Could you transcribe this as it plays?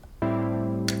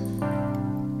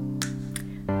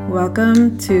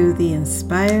Welcome to the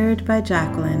Inspired by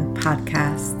Jacqueline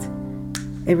podcast,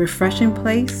 a refreshing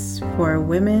place for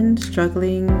women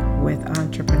struggling with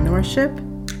entrepreneurship,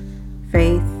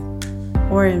 faith,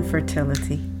 or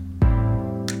infertility.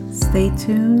 Stay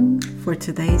tuned for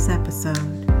today's episode.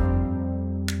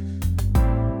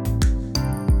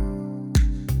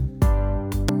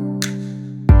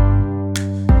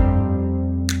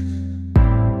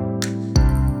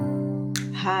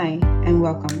 Hi, and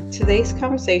welcome. Today's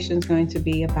conversation is going to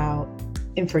be about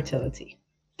infertility.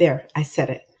 There, I said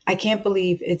it. I can't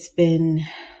believe it's been,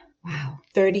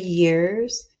 30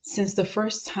 years since the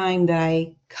first time that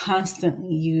I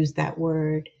constantly used that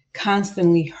word,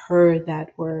 constantly heard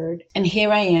that word. And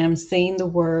here I am saying the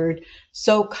word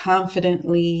so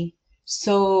confidently,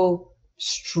 so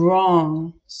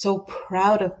strong, so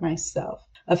proud of myself,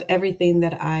 of everything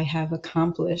that I have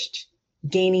accomplished,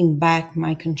 gaining back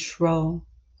my control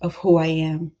of who I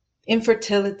am.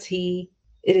 Infertility,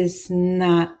 it is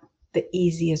not the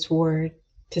easiest word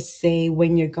to say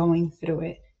when you're going through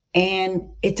it. And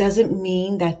it doesn't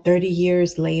mean that 30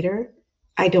 years later,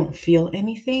 I don't feel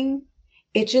anything.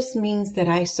 It just means that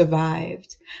I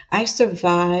survived. I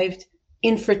survived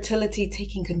infertility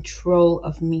taking control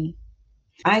of me.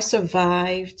 I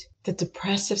survived the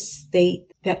depressive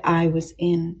state that I was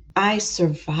in. I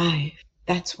survived.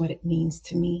 That's what it means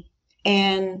to me.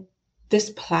 And this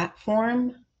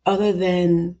platform, other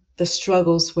than the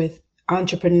struggles with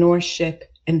entrepreneurship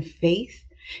and faith,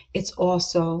 it's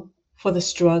also for the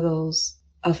struggles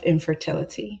of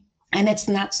infertility. And it's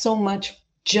not so much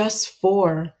just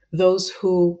for those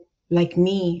who, like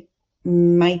me,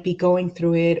 might be going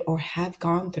through it or have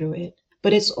gone through it,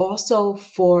 but it's also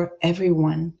for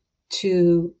everyone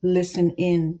to listen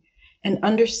in and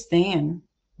understand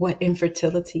what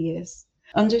infertility is.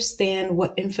 Understand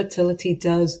what infertility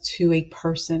does to a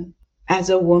person. As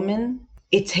a woman,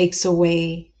 it takes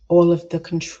away all of the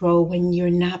control when you're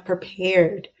not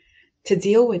prepared to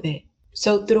deal with it.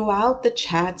 So throughout the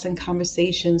chats and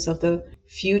conversations of the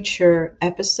future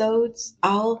episodes,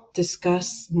 I'll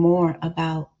discuss more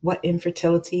about what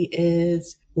infertility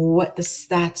is, what the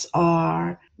stats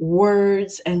are,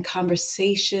 words and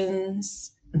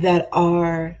conversations that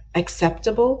are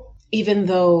acceptable, even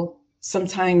though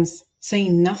sometimes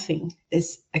saying nothing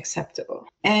is acceptable.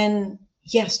 And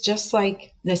yes, just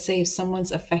like, let's say if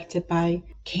someone's affected by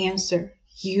cancer,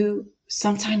 you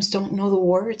sometimes don't know the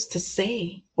words to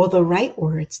say or the right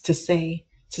words to say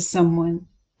to someone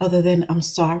other than I'm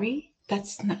sorry.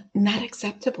 That's not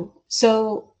acceptable.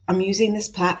 So I'm using this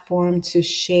platform to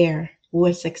share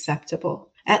what's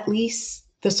acceptable, at least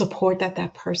the support that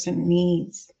that person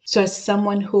needs. So as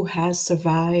someone who has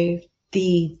survived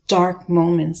the dark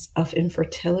moments of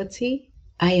infertility,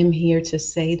 I am here to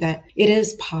say that it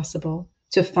is possible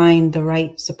to find the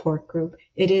right support group.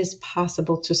 It is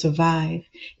possible to survive.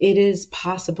 It is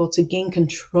possible to gain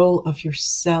control of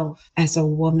yourself as a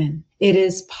woman. It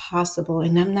is possible.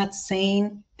 And I'm not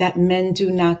saying that men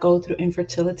do not go through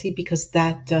infertility, because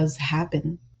that does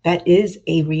happen. That is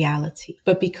a reality.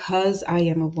 But because I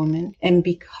am a woman and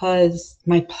because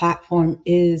my platform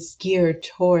is geared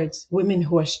towards women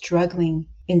who are struggling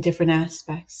in different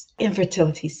aspects,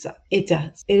 infertility sucks. It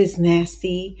does. It is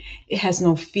nasty. It has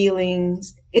no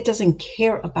feelings. It doesn't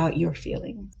care about your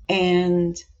feelings.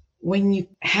 And when you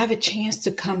have a chance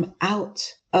to come out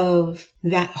of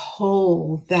that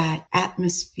hole, that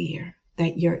atmosphere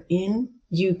that you're in,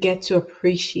 you get to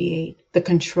appreciate the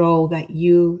control that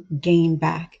you gain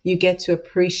back. You get to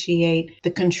appreciate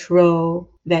the control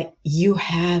that you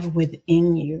have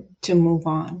within you to move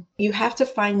on. You have to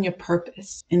find your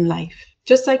purpose in life.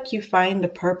 Just like you find the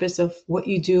purpose of what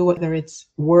you do, whether it's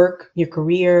work, your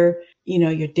career,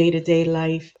 your day-to-day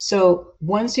life. So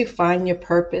once you find your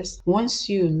purpose, once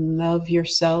you love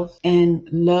yourself and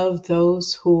love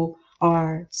those who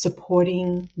are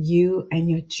supporting you and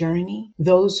your journey,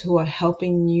 those who are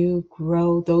helping you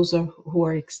grow, who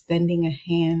are extending a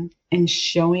hand and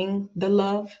showing the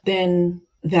love, then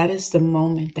that is the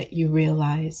moment that you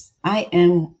realize I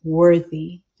am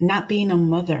worthy. Not being a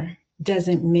mother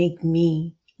doesn't make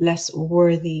me less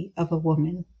worthy of a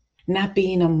woman. Not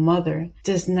being a mother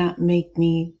does not make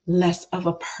me less of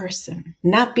a person.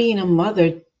 Not being a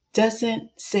mother doesn't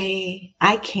say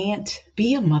I can't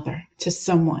be a mother to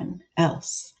someone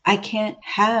else. I can't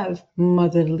have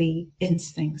motherly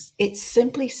instincts. It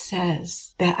simply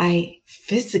says that I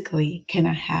physically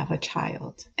cannot have a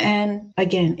child. And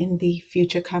again, in the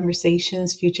future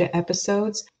conversations, future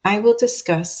episodes, I will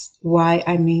discuss why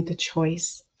I made the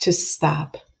choice to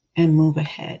stop and move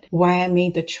ahead. Why I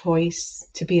made the choice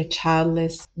to be a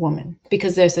childless woman.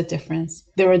 Because there's a difference.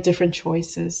 There are different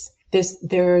choices.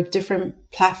 There are different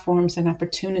platforms and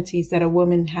opportunities that a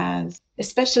woman has,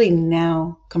 especially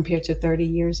now compared to 30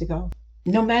 years ago.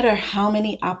 No matter how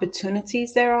many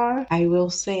opportunities there are, I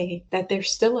will say that there's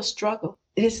still a struggle.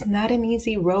 It is not an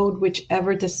easy road,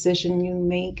 whichever decision you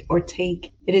make or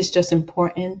take. It is just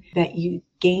important that you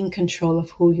gain control of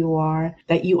who you are,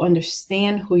 that you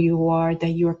understand who you are,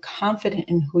 that you are confident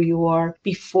in who you are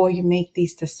before you make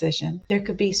these decisions. There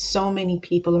could be so many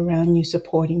people around you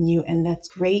supporting you, and that's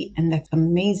great and that's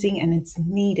amazing and it's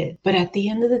needed. But at the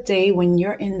end of the day, when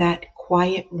you're in that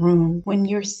quiet room, when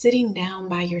you're sitting down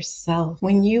by yourself,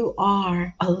 when you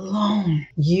are alone,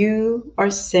 you are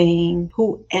saying,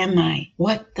 who am I?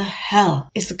 What the hell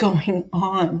is going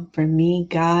on? For me,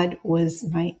 God was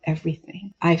my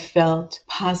everything. I felt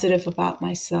positive about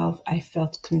myself. I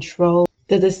felt control.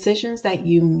 The decisions that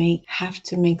you make have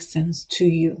to make sense to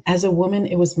you. As a woman,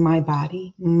 it was my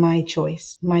body, my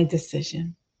choice, my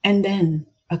decision. And then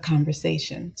a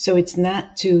conversation. So it's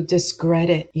not to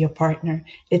discredit your partner.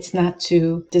 It's not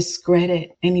to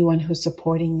discredit anyone who's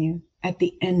supporting you. At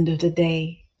the end of the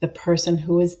day, the person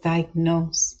who is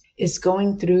diagnosed is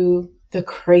going through the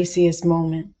craziest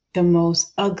moment, the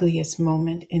most ugliest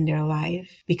moment in their life,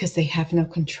 because they have no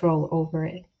control over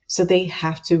it. So they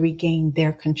have to regain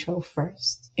their control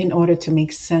first in order to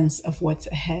make sense of what's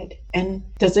ahead. And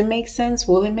does it make sense?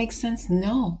 Will it make sense?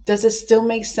 No. Does it still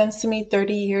make sense to me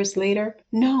 30 years later?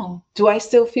 No. Do I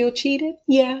still feel cheated?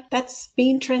 Yeah, that's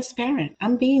being transparent.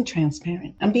 I'm being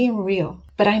transparent. I'm being real.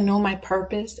 But I know my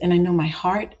purpose and I know my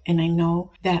heart and I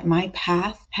know that my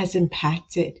path has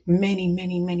impacted many,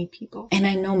 many, many people. And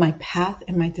I know my path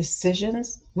and my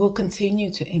decisions will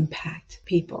continue to impact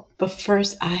people. But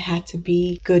first, I had to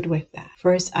be good with that.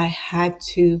 First, I had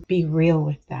to be real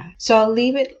with that. So I'll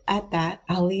leave it at that.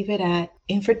 I'll leave it at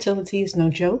infertility is no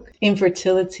joke.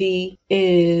 Infertility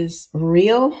is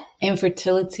real.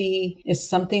 Infertility is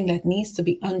something that needs to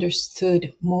be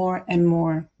understood more and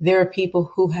more. There are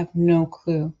people who have no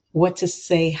clue what to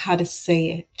say, how to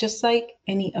say it, just like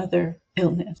any other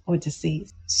illness or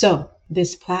disease. So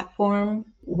this platform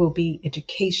will be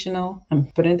educational.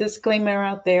 I'm putting a disclaimer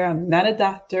out there. I'm not a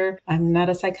doctor. I'm not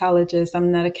a psychologist.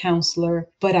 I'm not a counselor,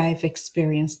 but I've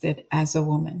experienced it as a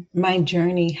woman. My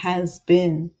journey has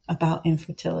been about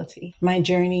infertility. My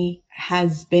journey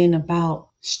has been about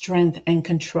strength and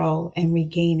control and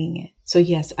regaining it. So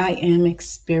yes, I am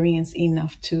experienced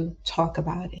enough to talk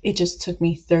about it. It just took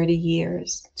me 30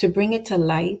 years to bring it to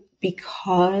light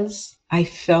because I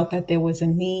felt that there was a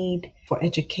need for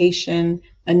education,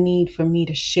 a need for me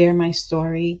to share my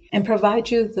story and provide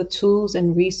you the tools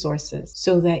and resources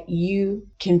so that you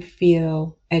can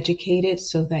feel educated,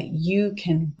 so that you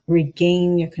can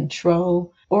regain your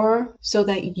control, or so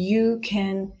that you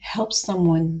can help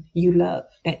someone you love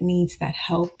that needs that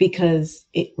help, because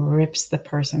it rips the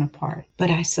person apart. But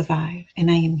I survived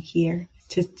and I am here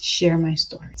to share my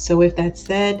story. So with that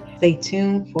said, stay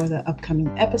tuned for the upcoming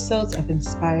episodes of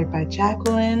Inspired by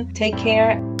Jacqueline. Take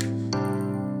care.